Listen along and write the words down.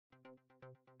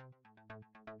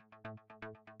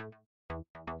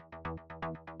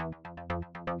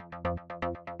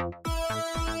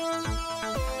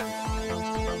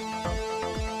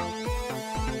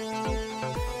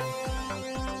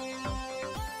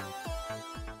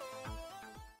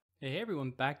Hey everyone,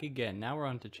 back again. Now we're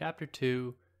on to chapter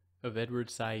 2 of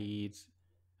Edward Said's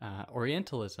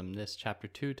Orientalism. This chapter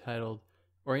 2 titled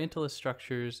Orientalist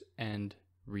Structures and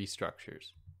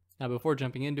Restructures. Now before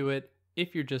jumping into it,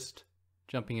 if you're just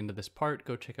jumping into this part,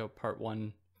 go check out part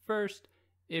 1 first.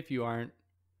 If you aren't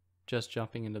just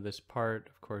jumping into this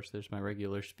part, of course there's my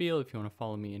regular spiel. If you want to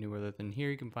follow me anywhere other than here,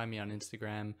 you can find me on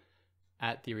Instagram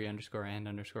at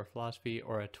theory_and_philosophy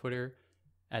or at Twitter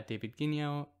at David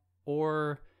Guignot,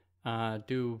 or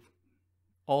do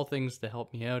all things to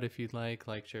help me out if you'd like,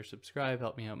 share, subscribe,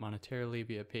 help me out monetarily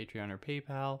via Patreon or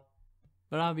PayPal.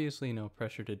 But obviously no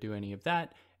pressure to do any of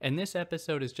that. And this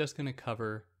episode is just going to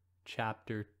cover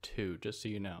chapter 2, just so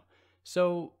you know.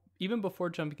 So even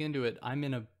before jumping into it, I'm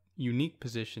in a unique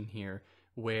position here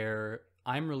where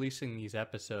I'm releasing these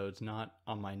episodes not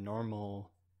on my normal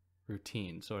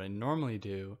routine. So what I normally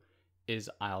do is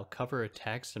I'll cover a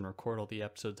text and record all the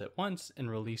episodes at once and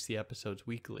release the episodes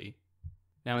weekly.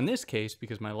 Now in this case,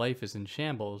 because my life is in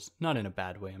shambles, not in a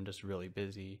bad way, I'm just really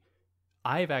busy,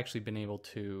 I've actually been able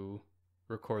to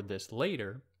record this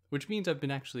later, which means I've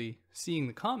been actually seeing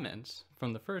the comments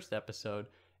from the first episode,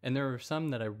 and there are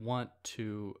some that I want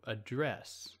to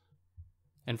address.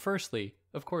 And firstly,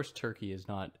 of course, Turkey is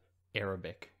not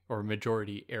Arabic or a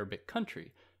majority Arabic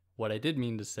country. What I did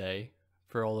mean to say,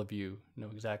 for all of you know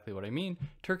exactly what I mean,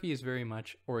 Turkey is very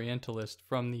much Orientalist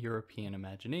from the European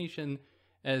imagination.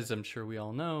 As I'm sure we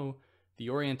all know, the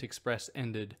Orient Express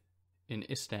ended in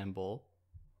Istanbul.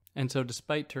 And so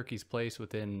despite Turkey's place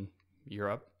within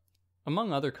Europe,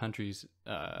 among other countries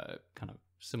kind of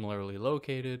similarly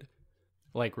located,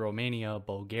 like Romania,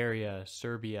 Bulgaria,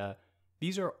 Serbia,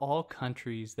 these are all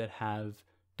countries that have,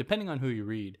 depending on who you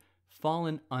read,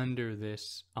 fallen under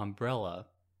this umbrella,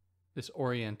 this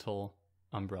Oriental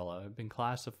umbrella, have been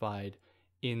classified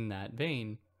in that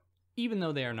vein, even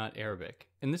though they are not Arabic.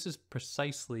 And this is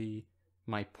precisely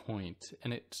my point,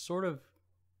 and it sort of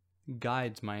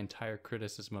guides my entire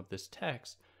criticism of this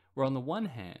text, where on the one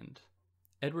hand,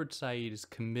 Edward Said is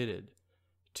committed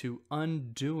to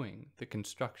undoing the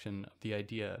construction of the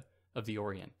idea of the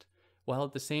Orient, while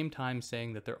at the same time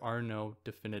saying that there are no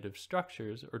definitive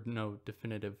structures or no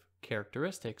definitive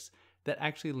characteristics that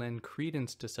actually lend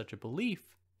credence to such a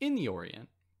belief in the Orient.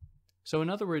 So in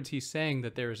other words, he's saying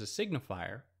that there is a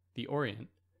signifier, the Orient,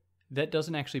 that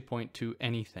doesn't actually point to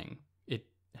anything. It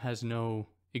has no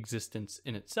existence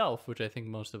in itself, which I think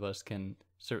most of us can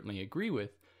certainly agree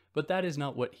with, but that is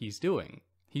not what he's doing.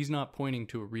 He's not pointing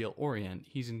to a real Orient.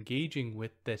 He's engaging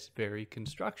with this very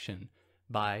construction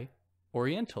by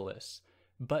Orientalists,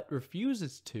 but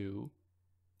refuses to,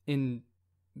 in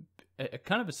a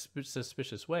kind of a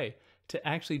suspicious way, to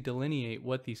actually delineate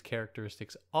what these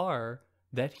characteristics are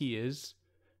that he is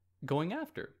going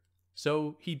after.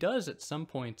 So he does at some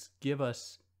points give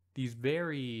us these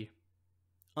very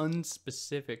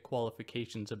unspecific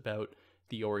qualifications about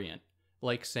the Orient,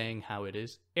 like saying how it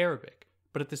is Arabic.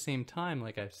 But at the same time,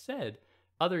 like I've said,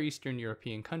 other Eastern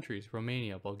European countries,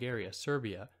 Romania, Bulgaria,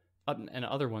 Serbia, and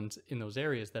other ones in those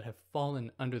areas that have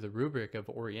fallen under the rubric of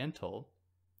Oriental,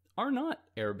 are not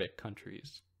Arabic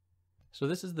countries. So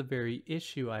this is the very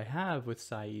issue I have with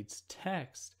Said's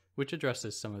text, which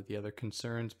addresses some of the other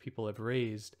concerns people have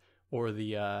raised, or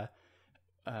the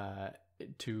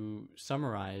to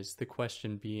summarize, the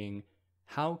question being,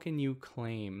 how can you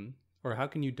claim, or how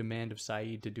can you demand of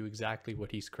Said to do exactly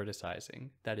what he's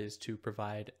criticizing? That is, to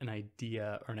provide an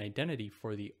idea or an identity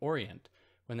for the Orient,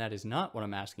 when that is not what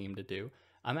I'm asking him to do.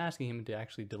 I'm asking him to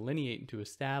actually delineate and to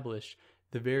establish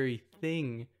the very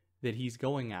thing that he's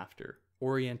going after,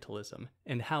 Orientalism,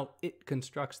 and how it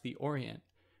constructs the Orient,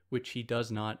 which he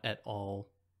does not at all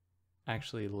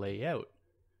actually lay out.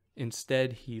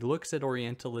 Instead, he looks at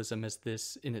Orientalism as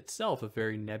this, in itself, a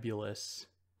very nebulous,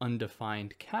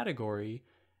 undefined category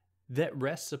that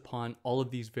rests upon all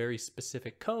of these very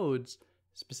specific codes,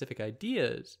 specific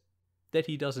ideas, that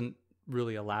he doesn't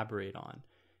really elaborate on.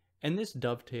 And this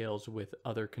dovetails with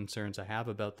other concerns I have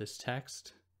about this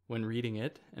text when reading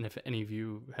it, and if any of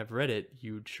you have read it,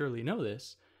 you'd surely know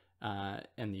this.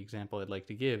 And the example I'd like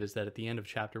to give is that at the end of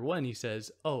chapter 1, he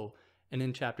says, oh, and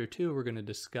in chapter 2, we're going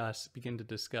to begin to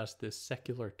discuss this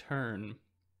secular turn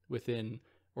within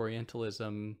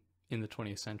Orientalism in the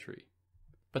 20th century.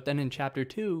 But then in chapter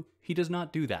 2, he does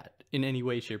not do that in any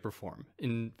way, shape, or form.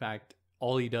 In fact,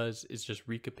 all he does is just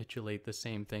recapitulate the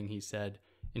same thing he said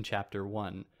in chapter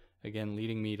 1, again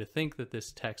leading me to think that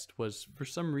this text was, for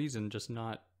some reason, just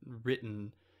not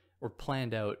written or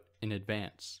planned out in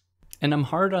advance. And I'm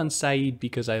hard on Said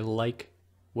because I like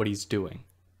what he's doing.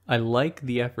 I like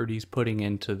the effort he's putting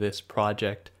into this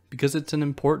project because it's an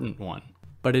important one.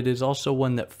 but it is also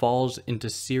one that falls into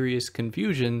serious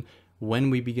confusion when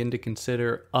we begin to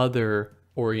consider other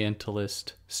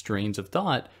Orientalist strains of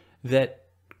thought that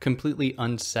completely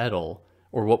unsettle,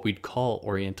 or what we'd call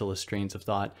Orientalist strains of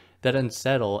thought, that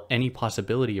unsettle any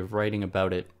possibility of writing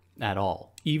about it at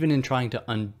all, even in trying to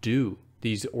undo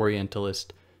these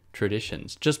Orientalist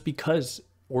traditions. Just because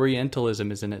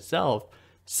Orientalism is in itself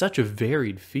such a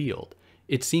varied field,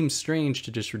 it seems strange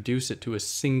to just reduce it to a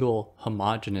single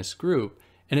homogeneous group,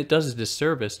 and it does a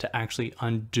disservice to actually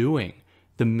undoing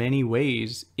the many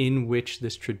ways in which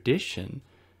this tradition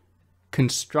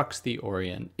constructs the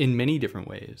Orient in many different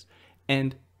ways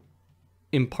and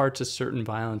imparts a certain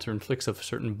violence or inflicts a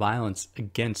certain violence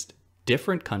against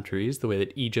different countries, the way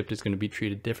that Egypt is going to be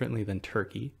treated differently than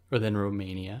Turkey or than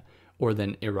Romania or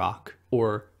than Iraq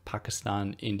or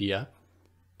Pakistan, India.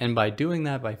 And by doing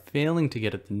that, by failing to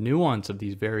get at the nuance of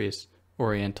these various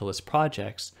Orientalist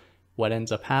projects, what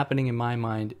ends up happening in my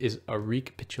mind is a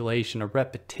recapitulation, a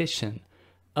repetition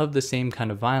of the same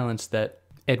kind of violence that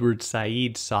Edward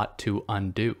Said sought to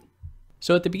undo.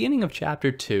 So at the beginning of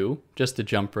chapter 2, just to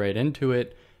jump right into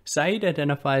it, Said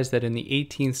identifies that in the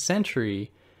 18th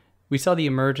century, we saw the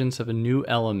emergence of a new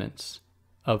elements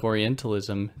of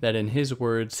Orientalism that, in his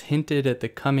words, hinted at the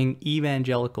coming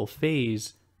evangelical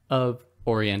phase of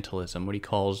Orientalism, what he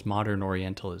calls modern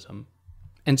Orientalism.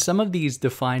 And some of these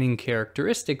defining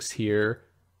characteristics here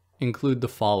include the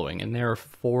following, and there are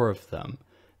 4 of them.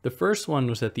 The first one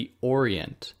was that the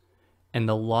Orient and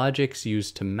the logics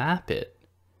used to map it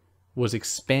was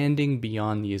expanding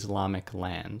beyond the Islamic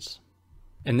lands.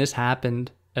 And this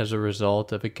happened as a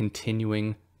result of a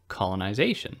continuing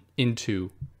colonization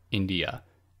into India,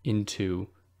 into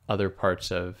other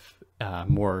parts of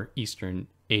more Eastern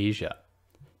Asia.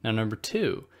 Now, number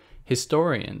 2,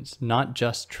 historians, not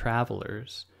just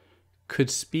travelers, could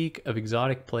speak of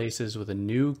exotic places with a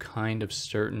new kind of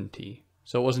certainty.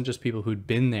 So it wasn't just people who'd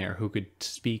been there who could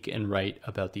speak and write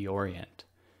about the Orient.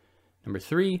 Number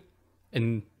 3,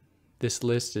 and this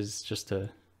list is just to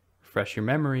refresh your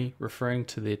memory, referring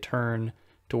to the turn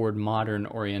toward modern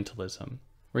Orientalism,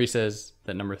 where he says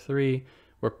that number 3,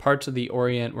 where parts of the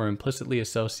Orient were implicitly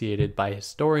associated by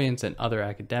historians and other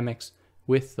academics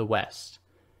with the West.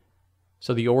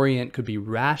 So the Orient could be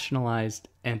rationalized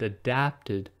and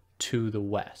adapted to the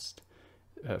West.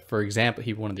 For example,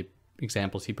 one of the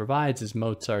examples he provides is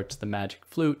Mozart's The Magic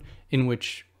Flute, in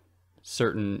which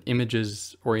certain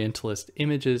images, Orientalist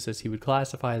images as he would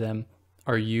classify them,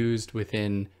 are used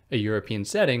within a European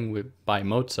setting by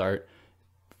Mozart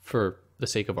for the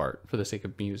sake of art, for the sake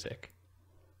of music.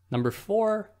 Number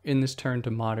 4, in this turn to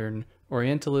modern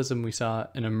Orientalism, we saw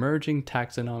an emerging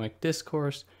taxonomic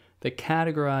discourse that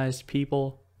categorized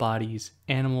people, bodies,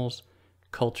 animals,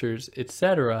 cultures,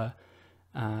 etc.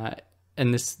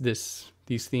 And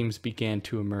these themes began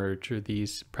to emerge, or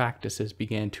these practices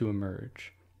began to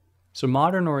emerge. So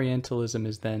modern Orientalism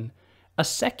is then a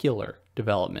secular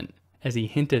development, as he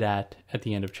hinted at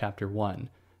the end of chapter 1,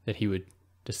 that he would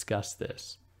discuss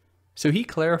this. So he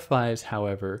clarifies,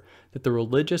 however, that the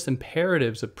religious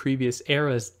imperatives of previous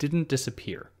eras didn't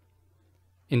disappear.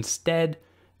 Instead,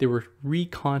 they were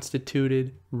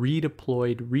reconstituted,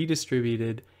 redeployed,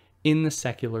 redistributed in the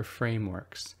secular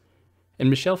frameworks. And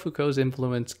Michel Foucault's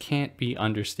influence can't be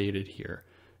understated here.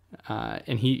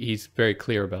 And he's very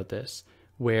clear about this,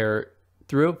 where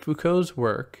throughout Foucault's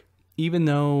work, even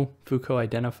though Foucault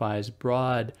identifies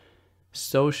broad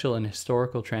social and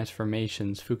historical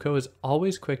transformations, Foucault is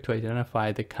always quick to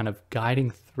identify the kind of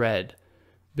guiding thread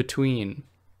between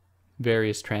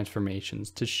various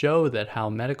transformations to show that how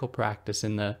medical practice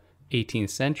in the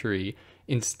 18th century,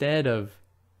 instead of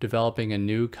developing a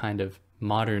new kind of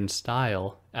modern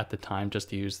style at the time,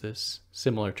 just to use this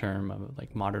similar term of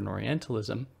like modern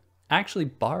Orientalism, actually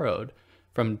borrowed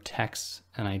from texts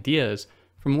and ideas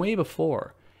from way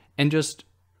before and just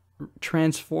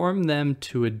transform them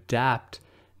to adapt,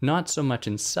 not so much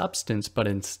in substance, but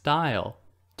in style,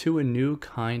 to a new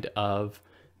kind of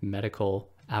medical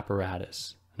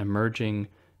apparatus, an emerging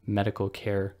medical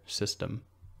care system.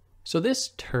 So this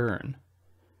turn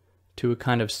to a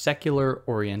kind of secular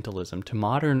Orientalism, to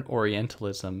modern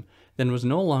Orientalism, then was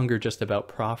no longer just about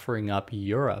proffering up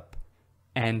Europe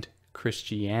and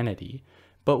Christianity,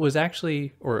 but was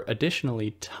actually, or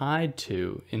additionally, tied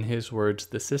to, in his words,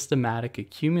 the systematic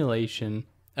accumulation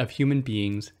of human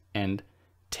beings and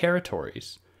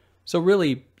territories. So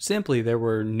really, simply, there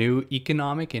were new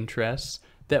economic interests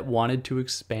that wanted to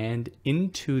expand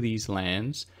into these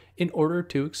lands in order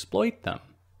to exploit them.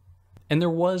 And there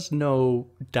was no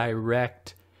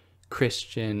direct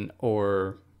Christian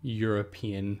or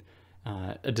European,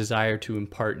 a desire to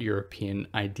impart European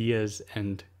ideas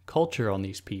and culture on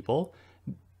these people.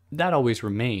 That always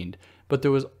remained. But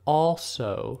there was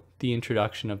also the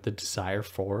introduction of the desire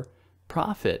for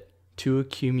profit to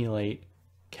accumulate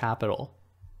capital.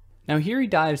 Now here he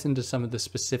dives into some of the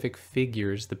specific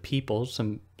figures, the people,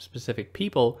 some specific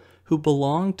people who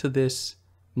belong to this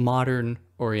modern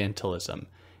Orientalism.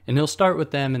 And he'll start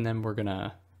with them, and then we're going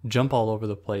to jump all over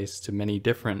the place to many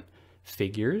different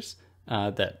figures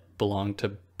that belong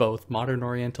to both modern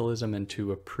Orientalism and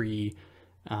to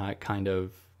a kind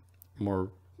of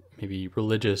more maybe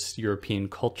religious, European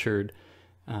cultured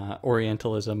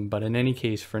Orientalism. But in any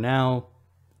case, for now,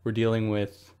 we're dealing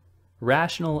with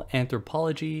rational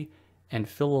anthropology and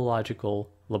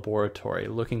philological laboratory,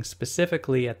 looking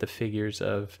specifically at the figures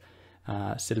of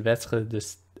Sylvestre de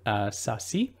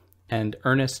Sacy and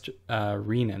Ernest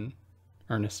Renan.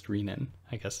 Ernest Renan,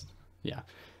 I guess. Yeah.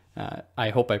 I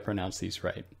hope I pronounced these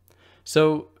right.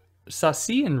 So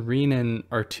Sacy and Renan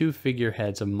are two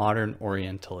figureheads of modern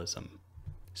Orientalism.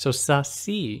 So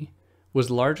Sacy was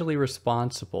largely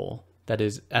responsible, that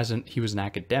is, he was an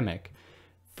academic,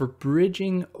 for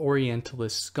bridging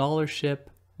Orientalist scholarship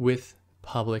with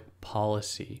public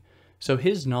policy. So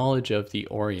his knowledge of the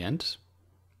Orient,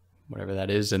 whatever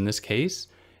that is in this case,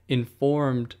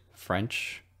 informed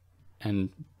French and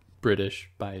British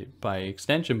by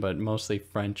extension, but mostly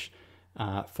French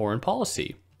foreign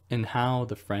policy and how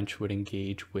the French would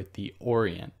engage with the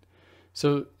Orient.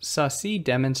 So Sacy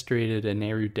demonstrated an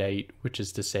erudite, which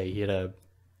is to say he had a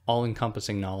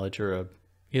all-encompassing knowledge,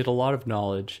 he had a lot of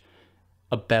knowledge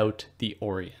about the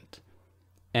Orient.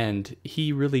 And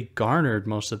he really garnered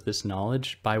most of this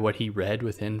knowledge by what he read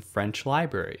within French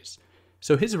libraries.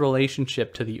 So his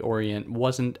relationship to the Orient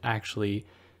wasn't actually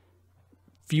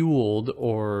fueled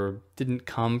or didn't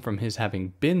come from his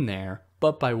having been there,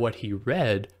 but by what he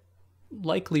read,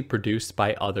 likely produced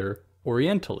by other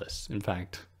Orientalists. In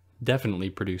fact, definitely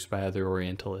produced by other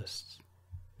Orientalists.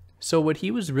 So what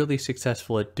he was really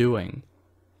successful at doing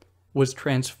was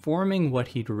transforming what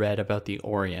he'd read about the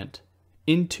Orient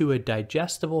into a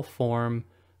digestible form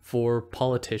for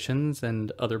politicians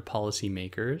and other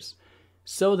policymakers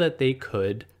so that they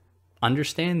could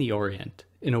understand the Orient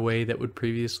in a way that would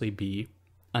previously be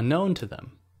unknown to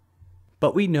them.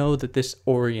 But we know that this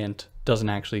Orient doesn't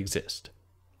actually exist.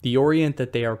 The Orient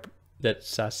that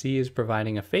Sacy is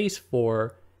providing a face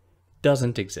for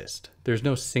doesn't exist. There's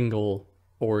no single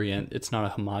Orient. It's not a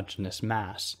homogeneous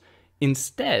mass.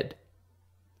 Instead,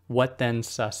 what then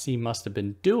Sacy must have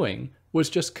been doing was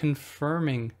just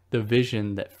confirming the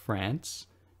vision that France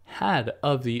had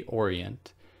of the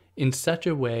Orient in such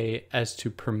a way as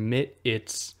to permit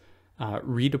its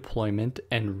redeployment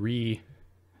and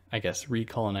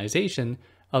recolonization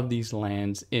of these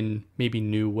lands in maybe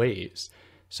new ways.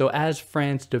 So as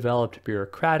France developed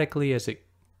bureaucratically, as it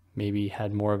maybe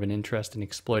had more of an interest in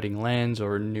exploiting lands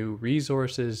or new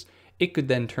resources, it could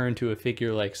then turn to a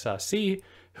figure like Sacy,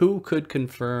 who could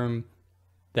confirm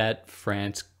that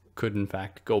France could in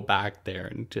fact go back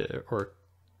there or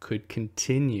could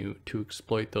continue to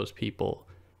exploit those people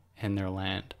and their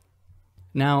land.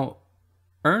 Now,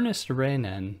 Ernest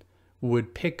Renan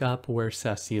would pick up where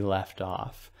Sacy left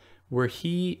off, where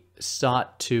he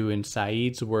sought to, in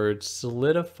Said's words,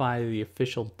 solidify the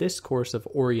official discourse of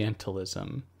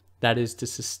Orientalism, that is to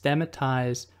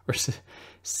systematize or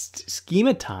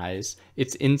schematize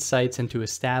its insights and to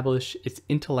establish its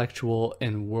intellectual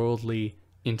and worldly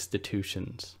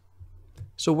institutions.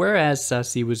 So whereas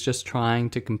Sacy was just trying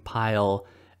to compile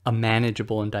a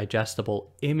manageable and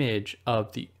digestible image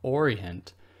of the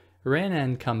Orient,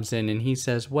 Renan comes in and he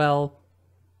says, well,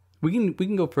 we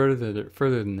can go further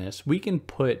than this. We can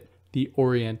put the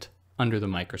Orient under the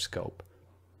microscope.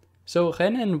 So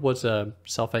Renan was a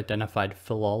self-identified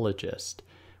philologist,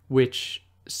 which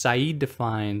Said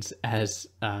defines as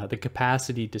the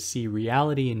capacity to see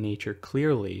reality in nature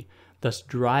clearly, thus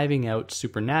driving out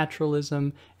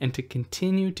supernaturalism and to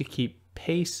continue to keep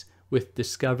pace with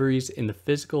discoveries in the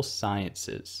physical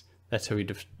sciences. That's how he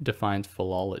defines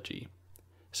philology.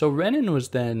 So Renan was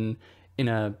then in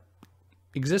a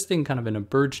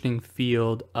burgeoning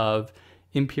field of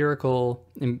empirical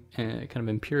insight,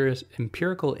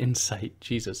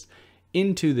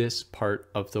 into this part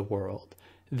of the world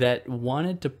that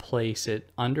wanted to place it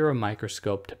under a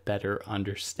microscope to better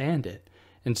understand it.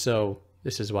 And so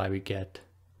this is why we get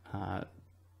the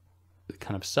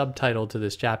kind of subtitle to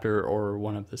this chapter, or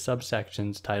one of the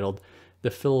subsections titled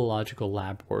The Philological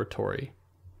Laboratory.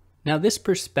 Now this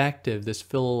perspective, this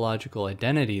philological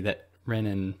identity that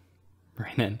Renan,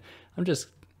 I'm just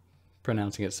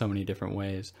pronouncing it so many different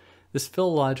ways, this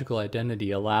philological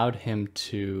identity allowed him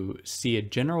to see a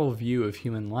general view of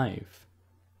human life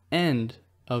and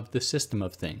of the system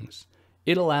of things.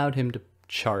 It allowed him to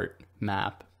chart,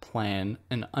 map, plan,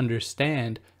 and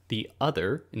understand the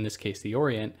other, in this case the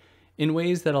Orient, in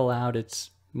ways that allowed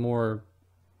its more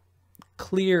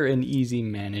clear and easy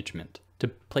management, to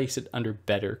place it under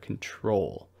better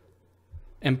control.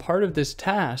 And part of this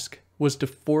task was to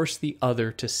force the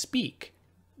other to speak,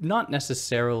 not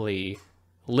necessarily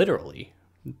literally.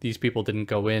 These people didn't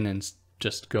go in and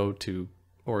just go to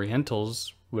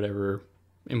Orientals,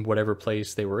 in whatever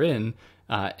place they were in,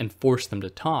 and force them to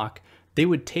talk. They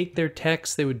would take their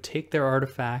texts, they would take their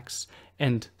artifacts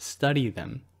and study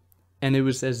them. And it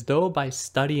was as though by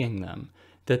studying them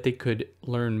that they could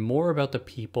learn more about the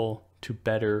people to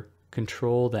better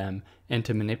control them and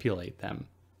to manipulate them.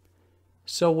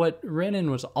 So what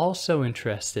Renan was also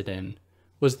interested in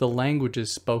was the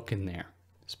languages spoken there,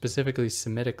 specifically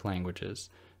Semitic languages.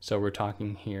 So we're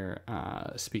talking here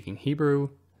speaking Hebrew,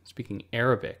 speaking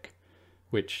Arabic,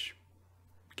 which,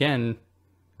 again,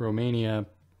 Romania,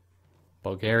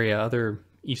 Bulgaria, other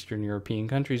Eastern European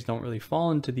countries don't really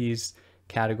fall into these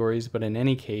categories, but in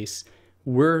any case,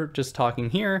 we're just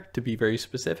talking here, to be very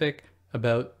specific,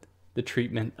 about the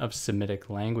treatment of Semitic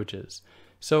languages.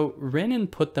 So Renan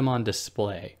put them on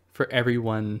display for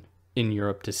everyone in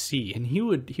Europe to see, and he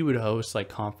would host like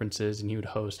conferences, and he would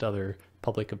host other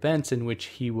public events in which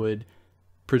he would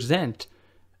present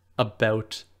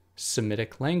about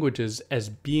Semitic languages as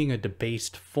being a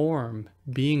debased form,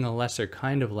 being a lesser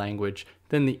kind of language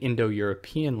than the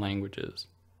Indo-European languages.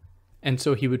 And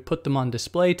so he would put them on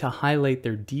display to highlight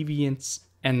their deviance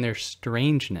and their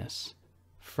strangeness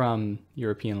from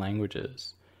European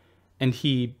languages. And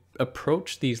he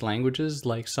approached these languages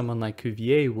like someone like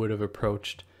Cuvier would have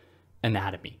approached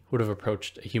anatomy, would have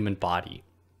approached a human body.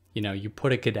 You know, you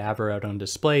put a cadaver out on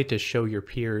display to show your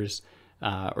peers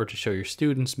or to show your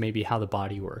students maybe how the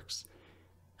body works.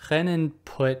 Renan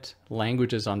put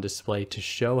languages on display to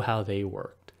show how they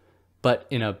worked, but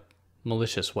in a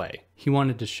malicious way. He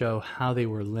wanted to show how they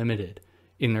were limited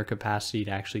in their capacity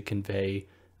to actually convey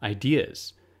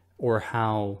ideas, or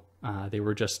how they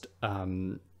were just a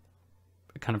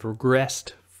kind of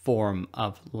regressed form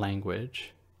of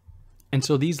language. And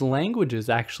so these languages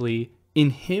actually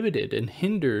inhibited and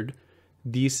hindered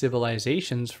these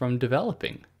civilizations from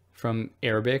developing. From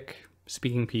Arabic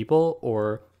speaking people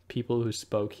or people who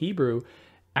spoke Hebrew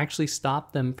actually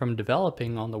stopped them from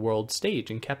developing on the world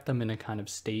stage and kept them in a kind of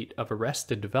state of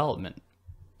arrested development.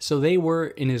 So they were,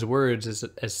 in his words,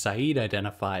 as Said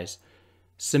identifies,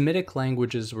 Semitic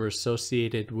languages were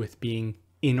associated with being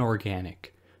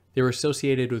inorganic. They were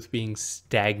associated with being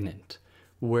stagnant,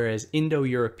 whereas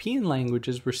Indo-European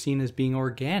languages were seen as being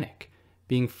organic,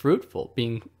 being fruitful,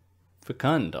 being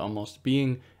fecund almost,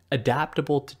 being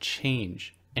adaptable to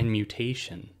change and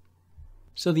mutation.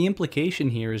 So the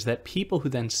implication here is that people who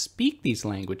then speak these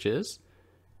languages,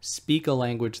 speak a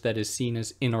language that is seen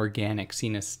as inorganic,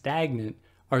 seen as stagnant,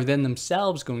 are then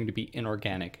themselves going to be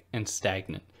inorganic and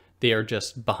stagnant. They are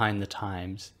just behind the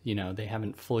times, you know, they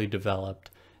haven't fully developed,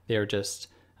 they are just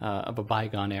of a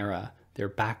bygone era, they're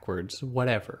backwards,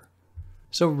 whatever.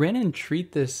 So Renan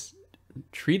treated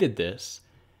this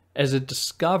as a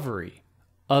discovery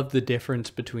of the difference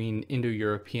between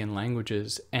Indo-European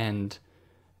languages and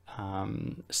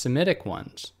Semitic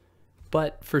ones.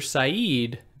 But for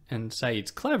Said, and Said's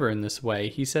clever in this way,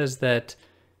 he says that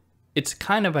it's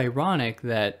kind of ironic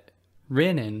that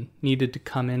Renan needed to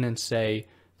come in and say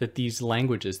that these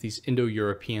languages, these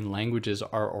Indo-European languages,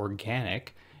 are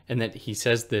organic, and that he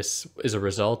says this is a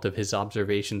result of his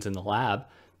observations in the lab,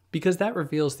 because that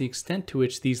reveals the extent to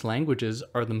which these languages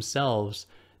are themselves,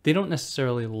 they don't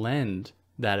necessarily lend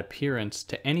that appearance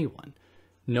to anyone.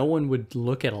 No one would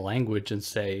look at a language and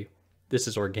say, this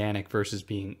is organic versus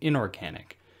being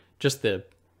inorganic. Just the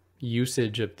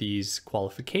usage of these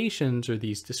qualifications or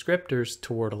these descriptors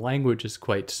toward a language is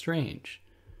quite strange.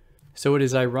 So it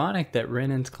is ironic that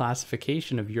Renan's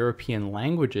classification of European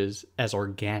languages as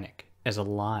organic, as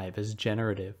alive, as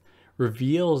generative,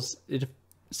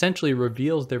 essentially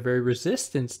reveals their very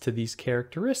resistance to these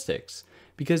characteristics.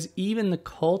 Because even the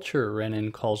culture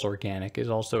Renan calls organic is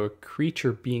also a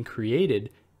creature being created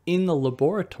in the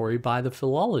laboratory by the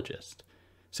philologist.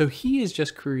 So he is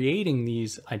just creating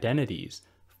these identities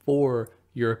for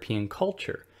European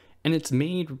culture. And it's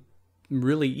made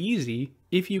really easy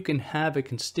if you can have a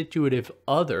constitutive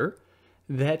other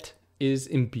that is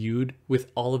imbued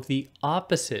with all of the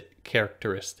opposite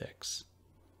characteristics.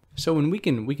 So when we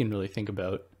can really think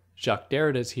about Jacques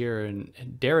Derrida's here and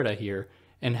Derrida here,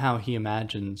 and how he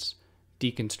imagines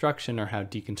deconstruction or how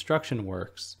deconstruction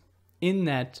works, in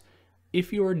that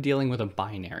if you're dealing with a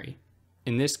binary,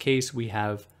 in this case we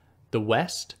have the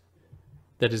West,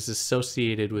 that is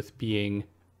associated with being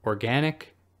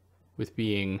organic, with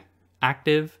being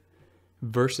active,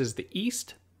 versus the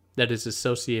East that is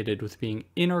associated with being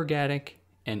inorganic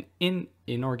and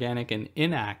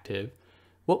inactive,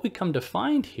 what we come to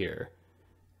find here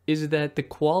is that the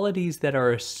qualities that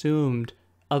are assumed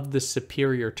of the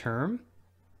superior term,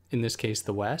 in this case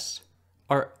the West,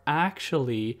 are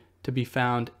actually to be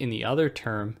found in the other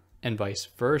term and vice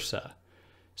versa.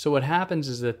 So what happens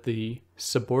is that the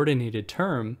subordinated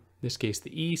term, in this case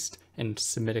the East, and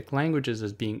Semitic languages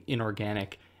as being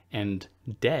inorganic and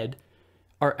dead,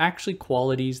 are actually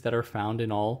qualities that are found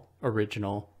in all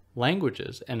original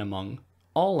languages and among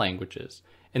all languages.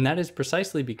 And that is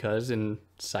precisely because, in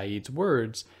Said's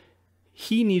words,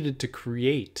 he needed to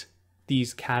create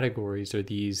these categories or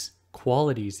these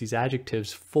qualities, these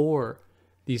adjectives for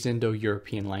these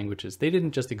Indo-European languages. They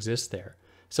didn't just exist there.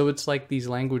 So it's like these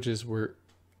languages were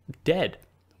dead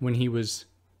when he was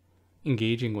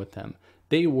engaging with them.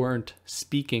 They weren't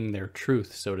speaking their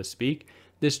truth, so to speak.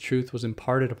 This truth was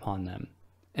imparted upon them.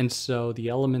 And so the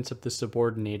elements of the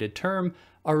subordinated term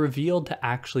are revealed to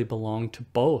actually belong to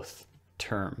both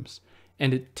terms.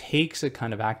 And it takes a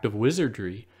kind of act of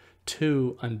wizardry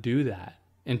to undo that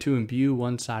and to imbue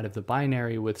one side of the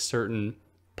binary with certain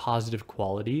positive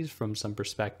qualities from some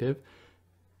perspective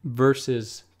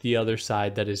versus the other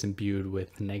side that is imbued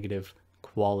with negative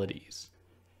qualities.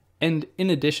 And in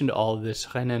addition to all of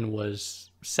this, Renan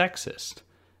was sexist,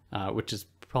 which is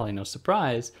probably no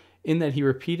surprise, in that he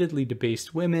repeatedly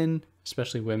debased women,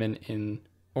 especially women in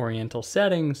Oriental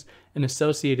settings, and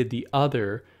associated the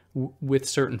other with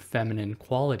certain feminine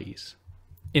qualities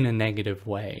in a negative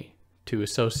way, to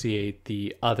associate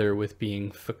the other with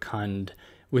being fecund,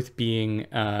 with being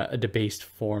a debased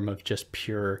form of just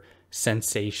pure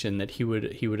sensation that he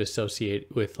would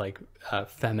associate with like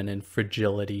feminine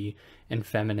fragility and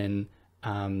feminine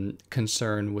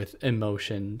concern with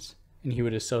emotions, and he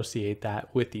would associate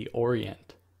that with the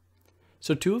Orient.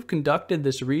 So to have conducted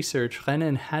this research,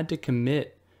 Renan had to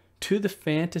commit to the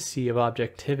fantasy of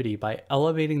objectivity by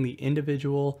elevating the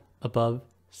individual above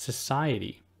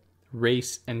society,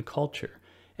 race, and culture.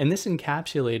 And this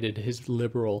encapsulated his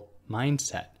liberal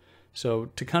mindset. So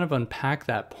to kind of unpack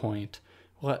that point,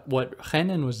 what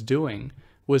Renan was doing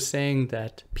was saying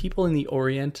that people in the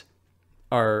Orient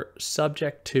are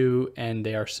subject to and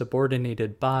they are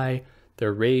subordinated by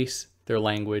their race, their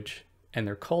language, and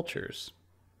their cultures.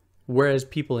 Whereas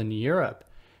people in Europe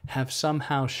have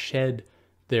somehow shed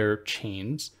their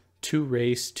chains to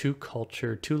race, to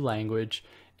culture, to language,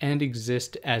 and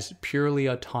exist as purely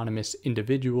autonomous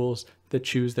individuals that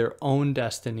choose their own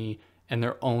destiny and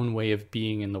their own way of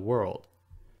being in the world.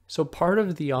 So part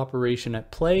of the operation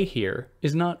at play here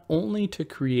is not only to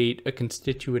create a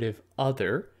constitutive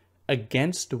other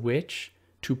against which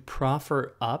to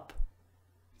proffer up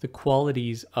the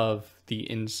qualities of the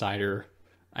insider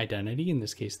identity, in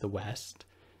this case the West,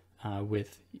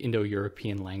 with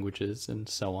Indo-European languages and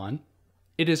so on.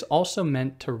 It is also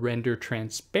meant to render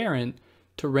transparent,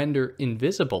 to render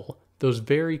invisible those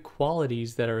very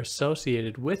qualities that are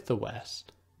associated with the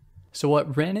West. So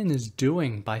what Renan is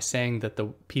doing by saying that the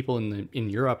people in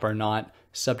Europe are not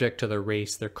subject to their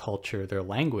race, their culture, their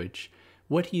language,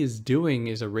 what he is doing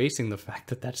is erasing the fact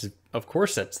that that's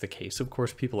the case. Of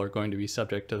course, people are going to be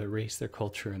subject to their race, their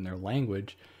culture, and their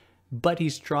language. But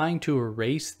he's trying to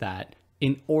erase that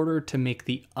in order to make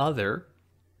the other,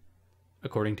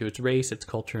 according to its race, its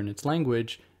culture, and its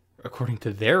language, according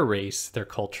to their race, their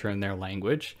culture, and their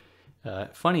language.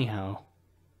 Funny how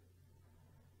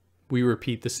we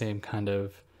repeat the same kind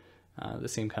of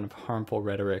harmful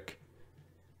rhetoric.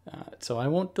 So I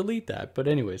won't delete that. But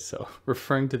anyways, so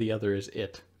referring to the other as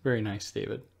it. Very nice,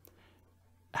 David.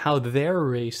 How their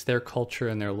race, their culture,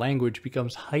 and their language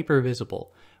becomes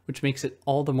hyper-visible, which makes it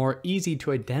all the more easy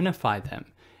to identify them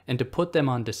and to put them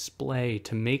on display,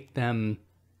 to make them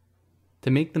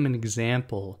an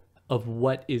example of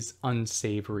what is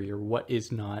unsavory or what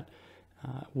is not,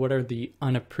 what are the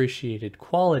unappreciated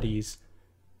qualities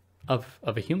of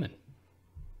a human.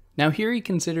 Now here he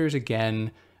considers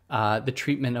again the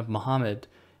treatment of Muhammad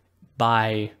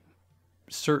by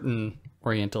certain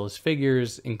Orientalist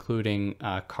figures, including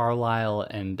Carlyle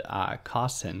and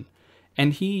Cossin.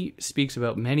 And he speaks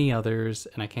about many others,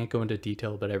 and I can't go into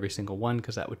detail about every single one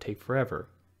because that would take forever.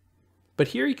 But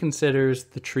here he considers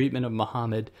the treatment of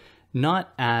Muhammad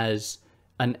not as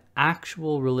an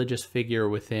actual religious figure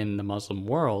within the Muslim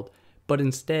world, but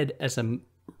instead as a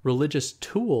religious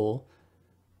tool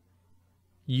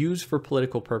used for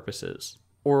political purposes,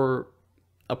 or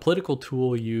a political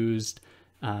tool used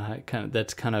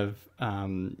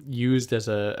used as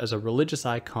a religious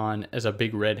icon, as a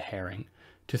big red herring,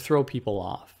 to throw people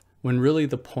off, when really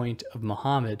the point of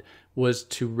Muhammad was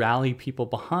to rally people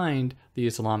behind the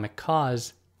Islamic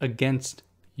cause against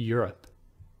Europe.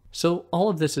 So all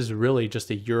of this is really just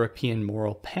a European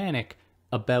moral panic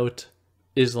about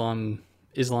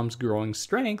Islam's growing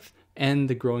strength and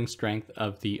the growing strength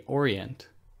of the Orient.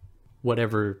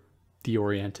 Whatever the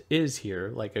Orient is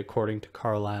here, like according to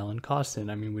Carlyle and Costin,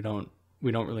 I mean, we don't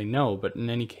really know, but in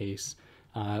any case,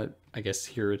 I guess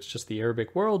here it's just the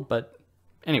Arabic world, but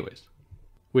anyways,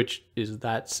 which is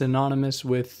that synonymous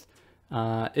with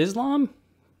Islam?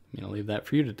 I'm going to leave that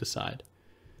for you to decide.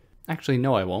 Actually,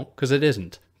 no, I won't, because it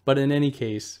isn't. But in any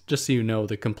case, just so you know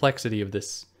the complexity of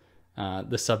this,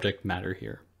 the subject matter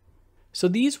here. So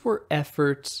these were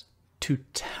efforts to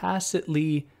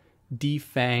tacitly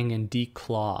defang and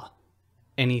declaw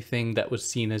anything that was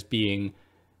seen as being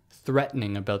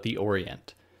threatening about the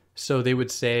Orient. So they would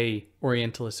say,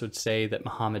 Orientalists would say that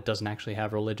Muhammad doesn't actually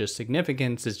have religious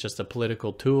significance, it's just a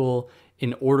political tool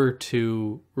in order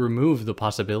to remove the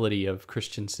possibility of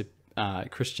Christian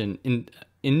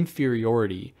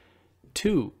inferiority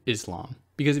to Islam.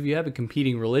 Because if you have a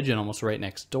competing religion almost right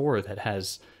next door that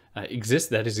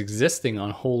is existing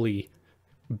on holy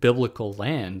biblical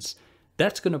lands,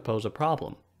 that's going to pose a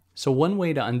problem. So one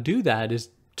way to undo that is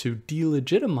to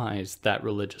delegitimize that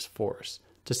religious force,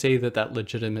 to say that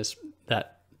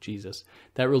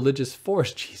religious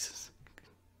force, Jesus,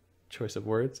 choice of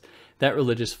words, that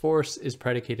religious force is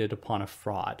predicated upon a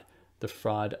fraud, the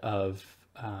fraud of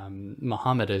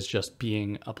Muhammad as just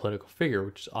being a political figure,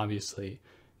 which obviously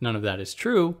none of that is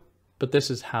true, but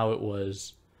this is how it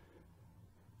was.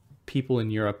 People in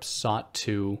Europe sought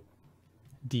to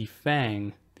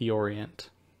defang the Orient,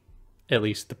 at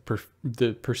least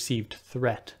the perceived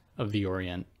threat of the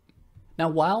Orient. Now,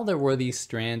 while there were these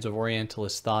strands of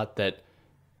Orientalist thought that,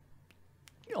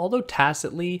 although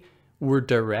tacitly were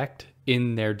direct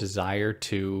in their desire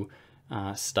to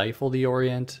stifle the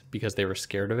Orient because they were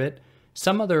scared of it,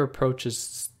 some other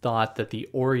approaches thought that the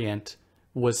Orient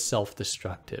was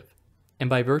self-destructive, and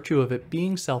by virtue of it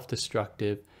being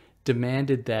self-destructive,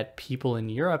 demanded that people in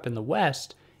Europe and the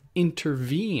West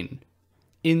intervene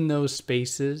in those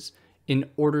spaces in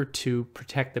order to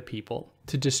protect the people,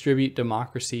 to distribute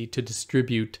democracy, to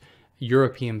distribute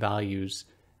European values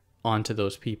onto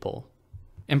those people.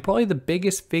 And probably the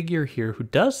biggest figure here who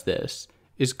does this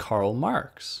is Karl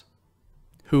Marx,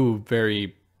 who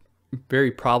very,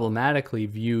 very problematically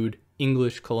viewed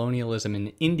English colonialism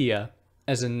in India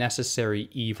as a necessary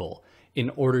evil in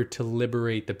order to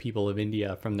liberate the people of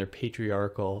India from their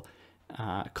patriarchal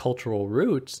cultural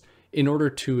roots, in order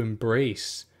to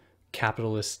embrace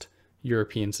capitalist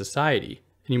European society.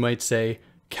 And you might say,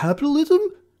 capitalism?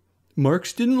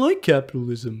 Marx didn't like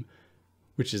capitalism,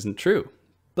 which isn't true.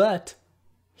 But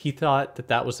he thought that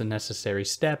that was a necessary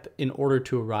step in order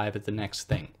to arrive at the next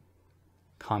thing,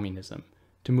 communism,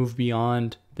 to move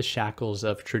beyond the shackles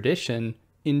of tradition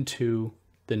into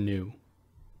the new.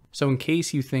 So in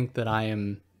case you think that I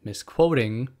am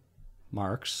misquoting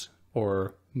Marx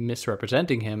or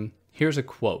misrepresenting him, here's a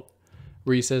quote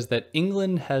where he says that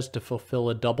England has to fulfill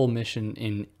a double mission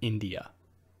in India.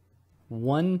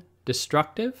 One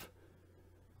destructive,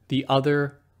 the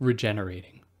other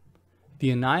regenerating. The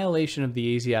annihilation of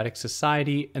the Asiatic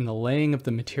society and the laying of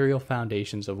the material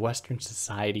foundations of Western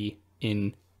society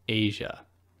in Asia.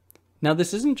 Now,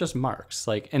 this isn't just Marx,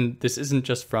 and this isn't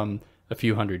just from a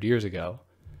few hundred years ago,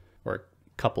 or a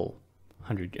couple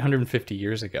 150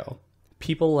 years ago.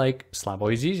 People like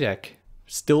Slavoj Žižek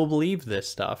still believe this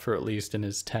stuff, or at least in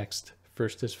his text,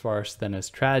 First as Farce, Then as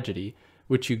Tragedy,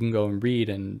 which you can go and read,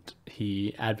 and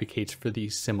he advocates for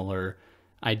these similar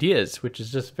ideas, which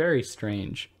is just very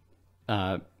strange.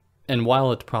 And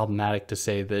while it's problematic to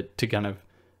say that, to kind of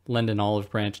lend an olive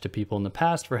branch to people in the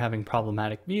past for having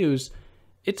problematic views,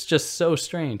 it's just so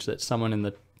strange that someone in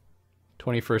the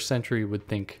 21st century would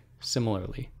think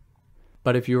similarly.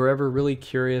 But if you were ever really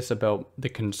curious about the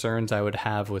concerns I would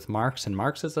have with Marx and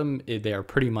Marxism, they are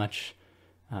pretty much,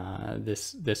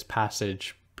 this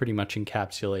passage pretty much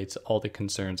encapsulates all the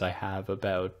concerns I have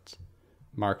about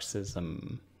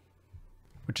Marxism,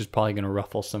 which is probably going to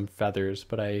ruffle some feathers,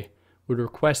 but I would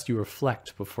request you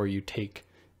reflect before you take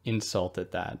insult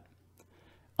at that.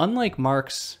 Unlike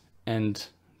Marx and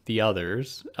the other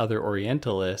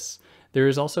Orientalists, there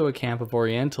is also a camp of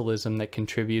Orientalism that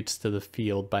contributes to the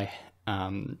field by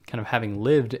kind of having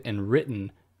lived and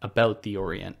written about the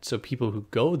Orient. So people who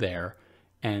go there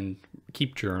and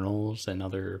keep journals and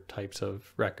other types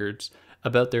of records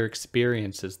about their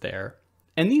experiences there.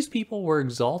 And these people were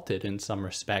exalted in some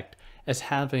respect as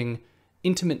having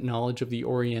intimate knowledge of the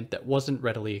Orient that wasn't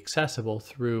readily accessible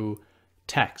through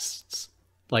texts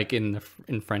like in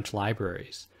French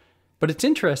libraries. But it's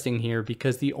interesting here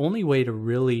because the only way to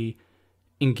really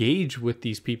engage with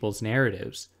these people's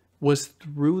narratives was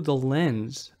through the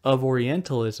lens of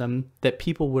Orientalism that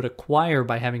people would acquire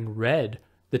by having read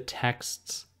the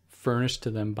texts furnished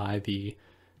to them by the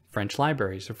French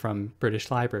libraries or from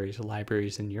British libraries or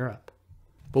libraries in Europe.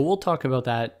 But we'll talk about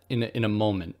that in a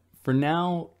moment. For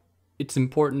now, it's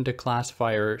important to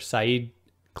classify, or Said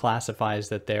classifies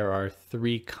that there are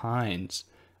three kinds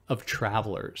of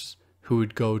travelers who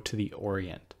would go to the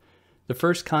Orient. The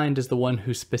first kind is the one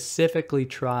who specifically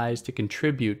tries to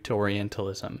contribute to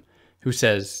Orientalism, who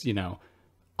says, you know,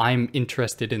 I'm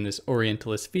interested in this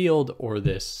Orientalist field or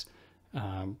this,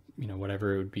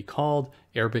 whatever it would be called,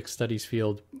 Arabic studies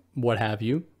field, what have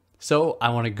you. So I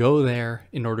want to go there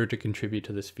in order to contribute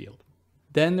to this field.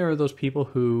 Then there are those people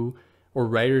or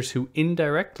writers who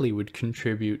indirectly would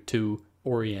contribute to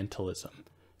Orientalism,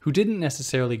 who didn't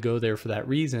necessarily go there for that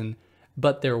reason,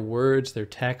 but their words, their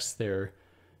texts, the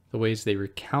ways they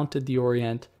recounted the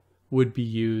Orient would be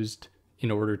used in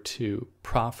order to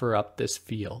proffer up this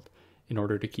field, in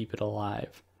order to keep it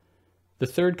alive. The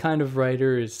third kind of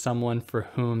writer is someone for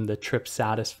whom the trip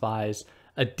satisfies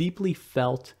a deeply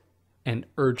felt and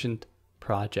urgent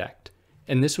project.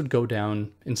 And this would go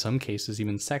down, in some cases,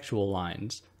 even sexual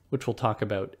lines, which we'll talk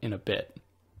about in a bit.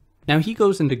 Now, he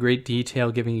goes into great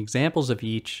detail giving examples of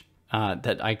each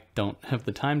that I don't have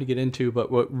the time to get into,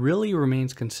 but what really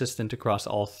remains consistent across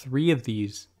all three of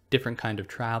these different kind of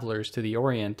travelers to the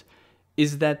Orient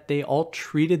is that they all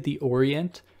treated the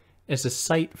Orient as a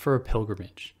site for a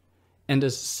pilgrimage and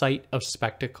as a site of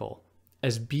spectacle,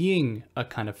 as being a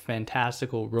kind of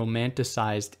fantastical,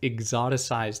 romanticized,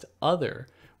 exoticized other,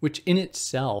 which in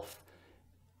itself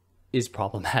is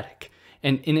problematic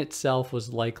and in itself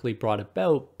was likely brought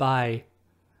about by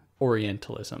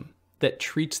Orientalism that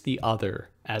treats the other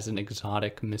as an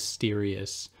exotic,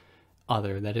 mysterious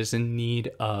other that is in need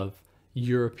of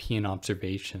European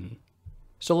observation.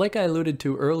 So like I alluded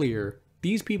to earlier,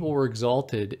 these people were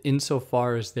exalted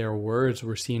insofar as their words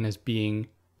were seen as being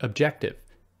objective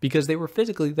because they were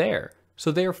physically there.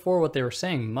 So therefore what they were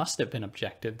saying must have been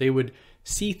objective. They would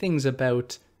see things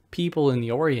about people in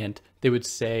the Orient. They would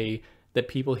say that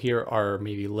people here are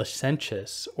maybe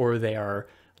licentious or they are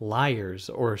liars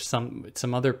or some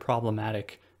other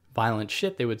problematic violent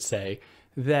shit, they would say,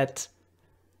 that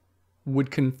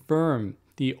would confirm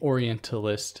the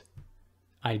Orientalist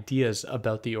ideas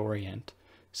about the Orient.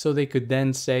 So they could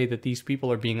then say that these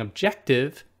people are being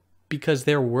objective because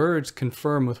their words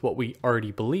confirm with what we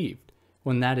already believed,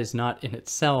 when that is not in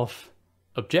itself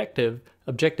objective.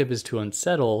 Objective is to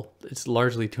unsettle, it's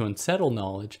largely to unsettle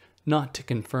knowledge, not to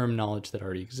confirm knowledge that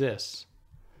already exists.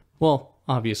 Well,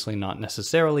 obviously not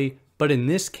necessarily, but in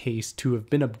this case, to have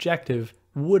been objective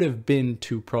would have been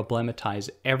to problematize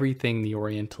everything the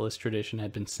Orientalist tradition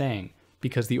had been saying,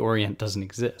 because the Orient doesn't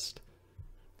exist.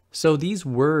 So these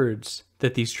words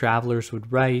that these travelers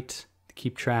would write,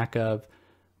 keep track of,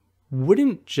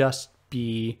 wouldn't just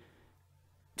be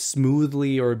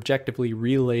smoothly or objectively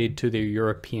relayed to their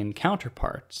European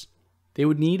counterparts. They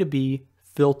would need to be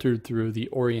filtered through the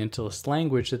Orientalist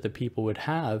language that the people would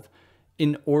have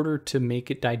in order to make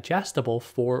it digestible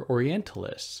for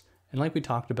Orientalists. And like we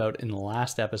talked about in the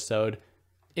last episode,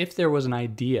 if there was an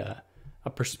idea, a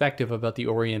perspective about the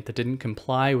Orient that didn't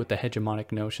comply with the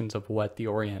hegemonic notions of what the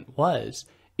Orient was,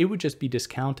 it would just be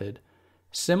discounted.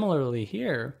 Similarly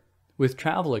here, with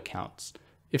travel accounts,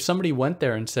 if somebody went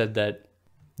there and said that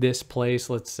this place,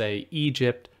 let's say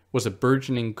Egypt, was a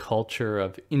burgeoning culture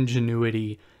of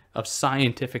ingenuity, of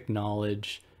scientific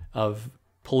knowledge, of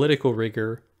political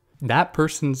rigor, that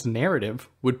person's narrative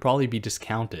would probably be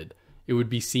discounted. It would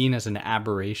be seen as an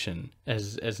aberration,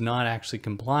 as not actually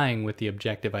complying with the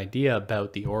objective idea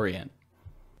about the Orient.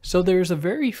 So there's a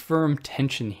very firm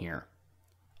tension here.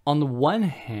 On the one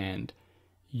hand,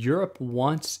 Europe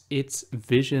wants its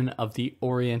vision of the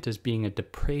Orient as being a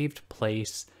depraved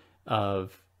place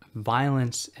of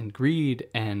violence and greed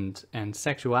and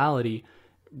sexuality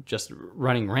just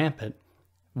running rampant,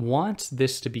 wants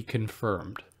this to be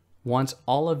confirmed, wants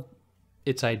all of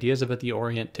its ideas about the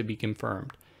Orient to be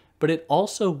confirmed. But it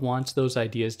also wants those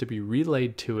ideas to be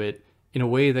relayed to it in a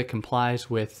way that complies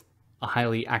with a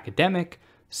highly academic,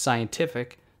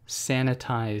 scientific,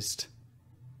 sanitized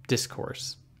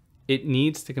discourse. It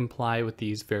needs to comply with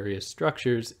these various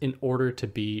structures in order to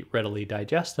be readily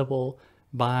digestible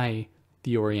by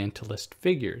the Orientalist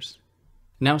figures.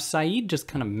 Now, Said just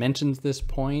kind of mentions this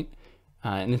point,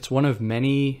 and it's one of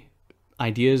many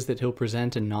ideas that he'll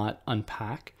present and not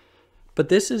unpack. But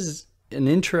this is an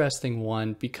interesting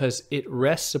one because it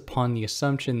rests upon the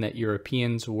assumption that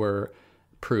Europeans were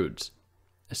prudes,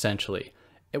 essentially,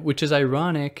 which is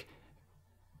ironic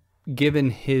given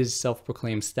his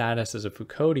self-proclaimed status as a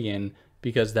Foucauldian,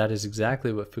 because that is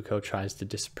exactly what Foucault tries to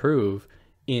disprove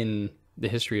in The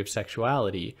History of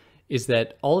Sexuality, is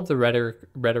that all of the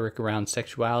rhetoric around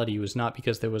sexuality was not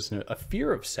because there was a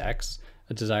fear of sex,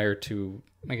 a desire to,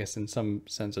 I guess in some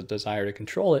sense, a desire to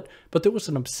control it, but there was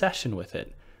an obsession with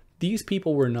it. These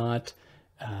people were not,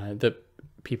 the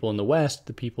people in the West,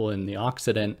 the people in the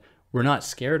Occident, were not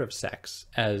scared of sex,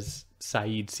 as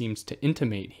Said seems to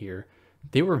intimate here.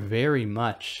 They were very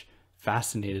much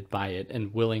fascinated by it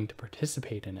and willing to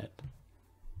participate in it.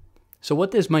 So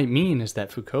what this might mean is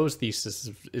that Foucault's thesis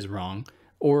is wrong,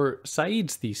 or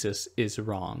Said's thesis is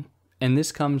wrong. And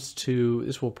this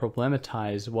will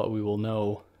problematize what we will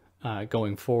know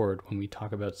going forward when we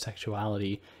talk about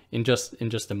sexuality in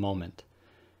just a moment.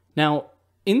 Now,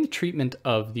 in the treatment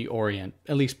of the Orient,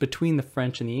 at least between the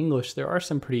French and the English, there are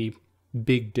some pretty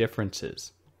big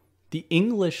differences. The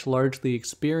English largely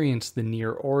experienced the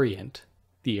Near Orient,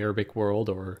 the Arabic world,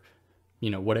 or,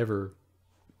 whatever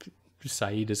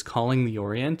Said is calling the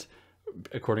Orient,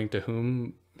 according to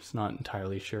whom, it's not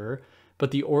entirely sure. But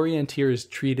the Orient here is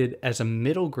treated as a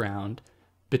middle ground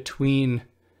between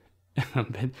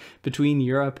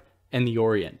Europe and the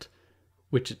Orient,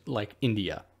 which, like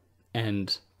India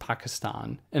and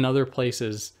Pakistan and other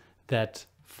places that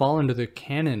fall under the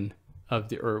canon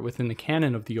or within the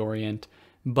canon of the Orient,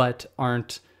 but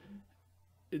aren't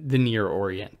the Near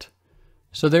Orient.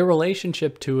 So their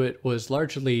relationship to it was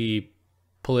largely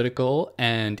political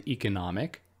and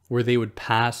economic, where they would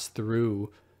pass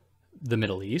through the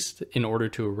Middle East in order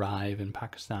to arrive in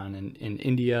Pakistan and in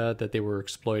India that they were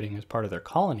exploiting as part of their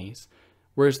colonies.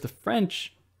 Whereas the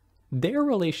French, their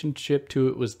relationship to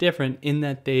it was different in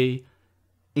that they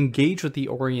engage with the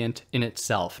Orient in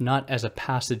itself, not as a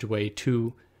passageway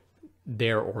to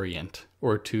their Orient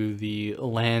or to the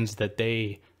lands that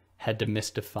they had to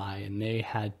mystify and they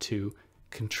had to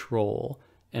control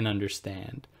and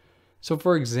understand. So,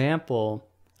 for example,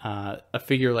 a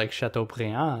figure like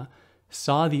Chateaubriand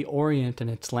saw the Orient and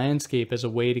its landscape as a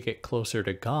way to get closer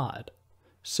to God.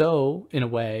 So, in a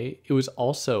way, it was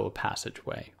also a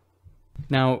passageway.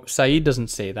 Now, Said doesn't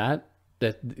say that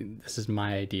this is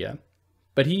my idea,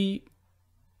 but he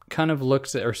kind of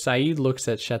Said looks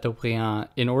at Chateaubriand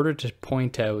in order to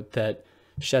point out that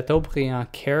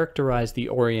Chateaubriand characterized the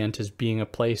Orient as being a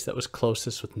place that was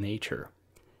closest with nature.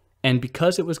 And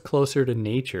because it was closer to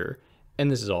nature, and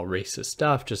this is all racist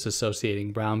stuff, just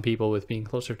associating brown people with being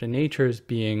closer to nature as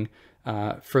being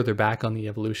further back on the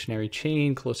evolutionary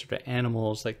chain, closer to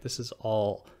animals. Like, this is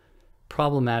all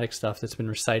problematic stuff that's been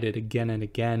recited again and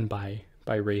again by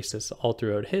racists all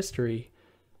throughout history.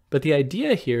 But the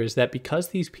idea here is that because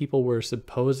these people were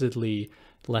supposedly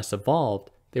less evolved,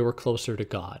 they were closer to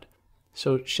God.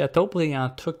 So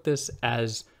Chateaubriand took this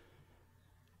as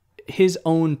his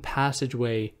own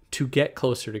passageway to get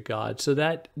closer to God. So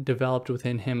that developed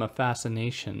within him a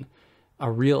fascination, a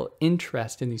real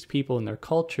interest in these people and their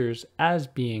cultures as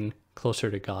being closer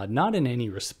to God, not in any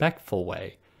respectful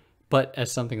way, but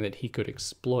as something that he could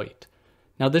exploit.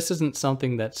 Now, this isn't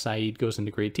something that Said goes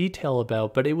into great detail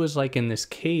about, but it was like in this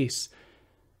case,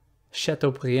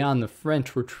 Chateaubriand, the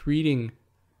French, were treating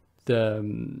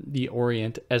the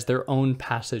Orient as their own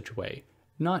passageway,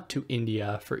 not to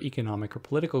India for economic or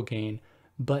political gain,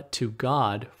 but to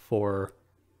God for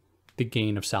the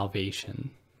gain of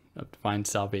salvation, of divine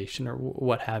salvation, or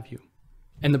what have you.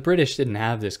 And the British didn't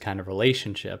have this kind of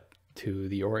relationship to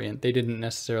the Orient. They didn't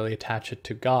necessarily attach it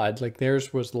to God. Like,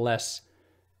 theirs was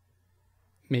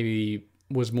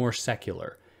was more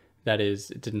secular. That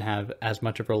is, it didn't have as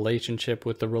much of a relationship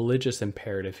with the religious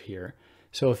imperative here.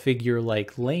 So a figure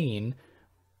like Lane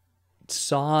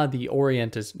saw the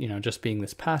Orient as, just being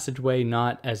this passageway,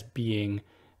 not as being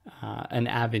an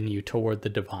avenue toward the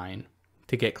divine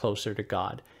to get closer to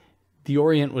God. The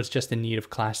Orient was just in need of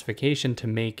classification to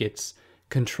make its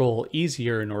control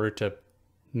easier in order to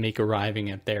make arriving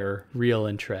at their real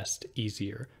interest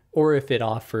easier. Or if it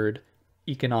offered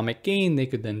economic gain, they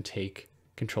could then take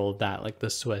control of that, like the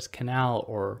Suez Canal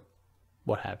or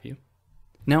what have you.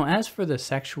 Now, as for the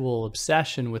sexual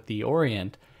obsession with the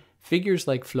Orient, figures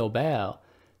like Flaubert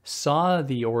saw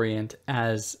the Orient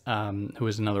as, who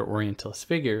was another Orientalist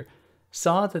figure,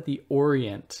 saw that the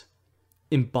Orient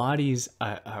embodies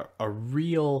a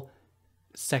real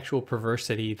sexual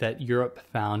perversity that Europe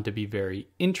found to be very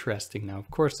interesting. Now, of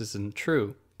course, this isn't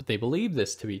true, but they believed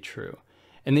this to be true.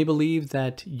 And they believed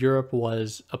that Europe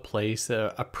was a place,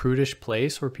 a prudish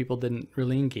place where people didn't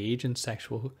really engage in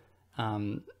sexual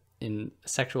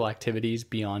activities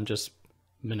beyond just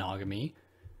monogamy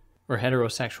or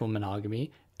heterosexual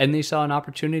monogamy. and they saw an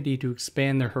opportunity to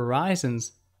expand their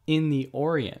horizons in the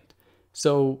Orient.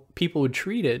 So people would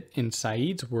treat it, in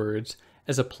Said's words,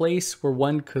 as a place where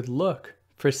one could look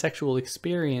for sexual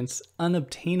experience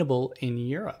unobtainable in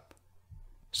Europe.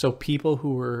 So people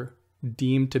who were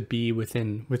deemed to be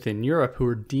within Europe, who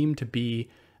were deemed to be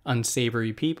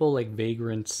unsavory people like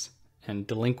vagrants and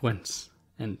delinquents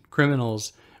and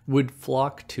criminals, would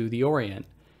flock to the Orient.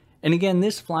 And again,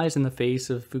 this flies in the face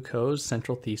of Foucault's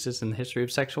central thesis in the history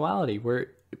of sexuality, where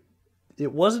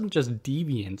it wasn't just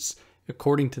deviance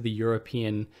according to the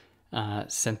European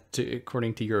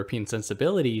according to European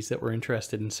sensibilities that were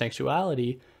interested in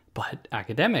sexuality, but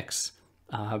academics,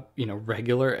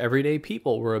 regular everyday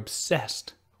people were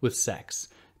obsessed with sex.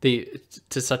 They,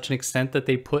 to such an extent that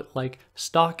they put like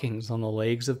stockings on the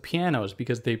legs of pianos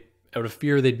because they, out of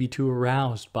fear they'd be too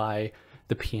aroused by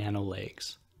the piano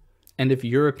legs. And if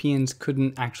Europeans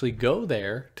couldn't actually go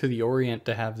there to the Orient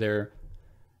to have their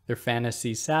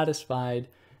fantasies satisfied,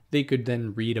 they could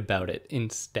then read about it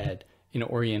instead in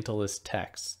Orientalist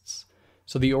texts.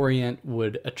 So the Orient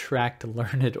would attract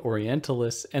learned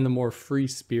Orientalists and the more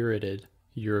free-spirited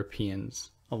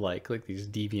Europeans alike, like these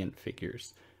deviant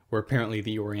figures, where apparently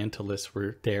the Orientalists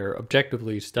were there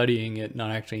objectively studying it,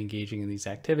 not actually engaging in these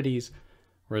activities,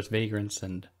 whereas vagrants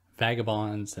and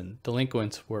vagabonds and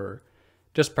delinquents were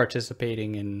just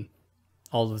participating in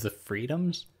all of the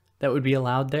freedoms that would be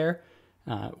allowed there.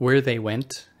 Where they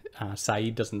went,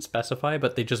 Said doesn't specify,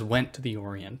 but they just went to the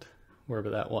Orient, wherever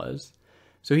that was.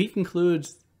 So he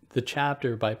concludes the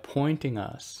chapter by pointing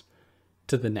us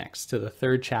to the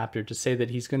third chapter, to say that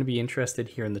he's going to be interested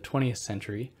here in the 20th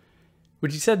century,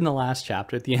 which he said in the last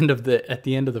chapter, at the end of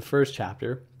the first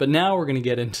chapter. But now we're going to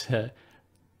get into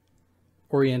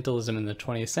Orientalism in the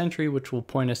 20th century, which will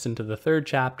point us into the third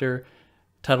chapter,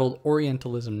 titled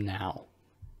Orientalism Now,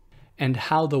 and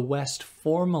how the West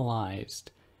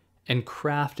formalized and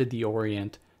crafted the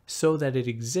Orient so that it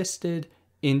existed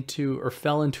into or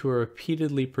fell into a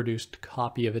repeatedly produced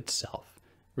copy of itself,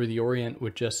 where the Orient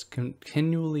would just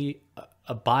continually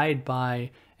abide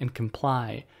by and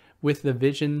comply with the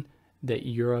vision that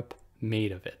Europe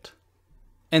made of it.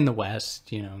 And the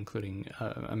West, including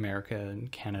America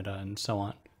and Canada and so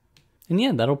on. And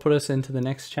yeah, that'll put us into the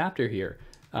next chapter here.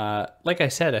 Like I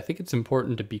said, I think it's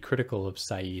important to be critical of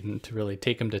Said and to really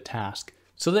take him to task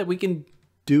so that we can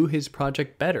do his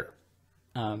project better.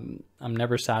 I'm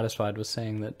never satisfied with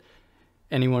saying that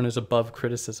anyone is above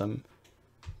criticism.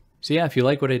 So yeah, if you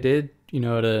like what I did, you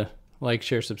know to like,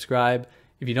 share, subscribe.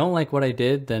 If you don't like what I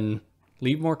did, then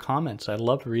leave more comments. I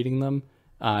love reading them.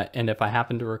 And if I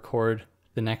happen to record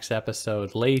the next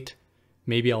episode late,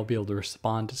 maybe I'll be able to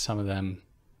respond to some of them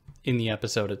in the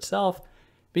episode itself.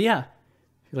 But yeah,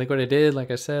 if you like what I did,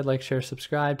 like I said, like, share,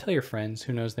 subscribe, tell your friends.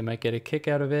 Who knows, they might get a kick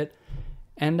out of it.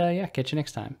 And yeah, catch you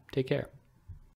next time. Take care.